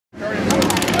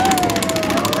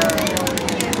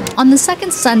On the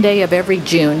second Sunday of every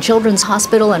June, Children's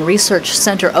Hospital and Research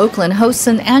Center Oakland hosts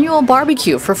an annual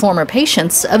barbecue for former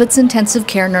patients of its intensive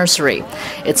care nursery.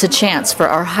 It's a chance for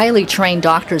our highly trained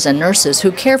doctors and nurses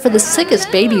who care for the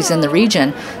sickest babies in the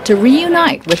region to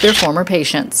reunite with their former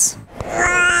patients.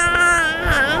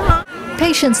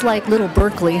 Patients like little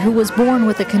Berkeley, who was born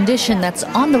with a condition that's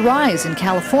on the rise in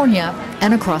California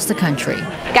and across the country.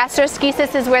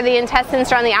 Gastroschisis is where the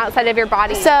intestines are on the outside of your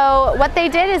body. So what they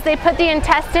did is they put the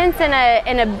intestines in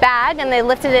a bag and they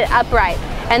lifted it upright.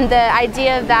 And the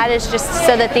idea of that is just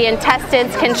so that the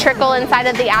intestines can trickle inside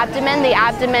of the abdomen. The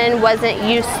abdomen wasn't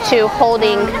used to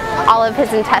holding all of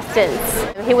his intestines.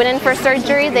 He went in for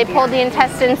surgery, they pulled the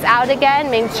intestines out again,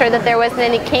 made sure that there wasn't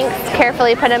any kinks,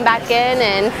 carefully put him back in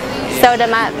and sewed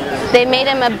him up. They made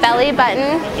him a belly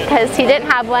button because he didn't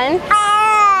have one.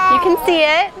 You can see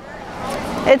it.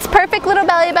 It's perfect little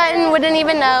belly button, wouldn't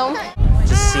even know.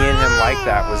 Just seeing him like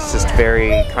that was just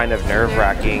very kind of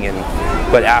nerve-wracking,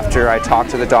 but after I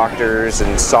talked to the doctors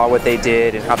and saw what they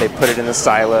did and how they put it in the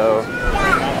silo,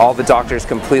 all the doctors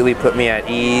completely put me at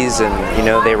ease, and you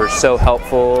know, they were so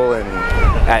helpful and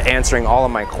at answering all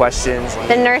of my questions.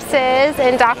 The nurses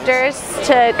and doctors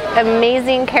took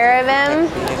amazing care of him.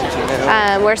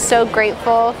 We're so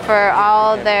grateful for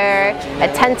all their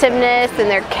attentiveness and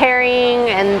their caring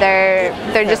and their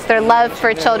love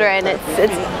for children.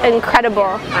 It's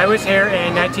incredible. I was here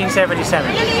in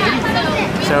 1977,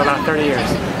 so about 30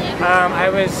 years. I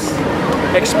was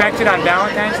expected on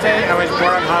Valentine's Day. I was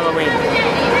born on Halloween,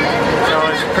 so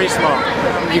it's pretty small.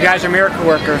 You guys are miracle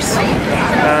workers.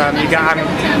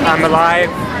 I'm alive,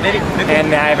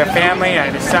 and I have a family, I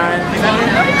have a son,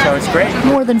 so it's great.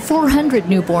 More than 400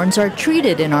 newborns are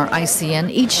treated in our ICN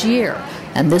each year,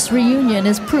 and this reunion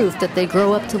is proof that they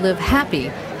grow up to live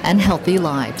happy and healthy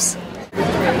lives.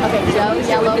 Okay, Joe,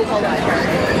 yellow, cold water.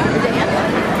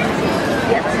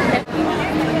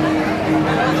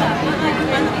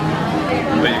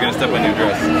 But you're going to step on your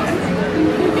dress.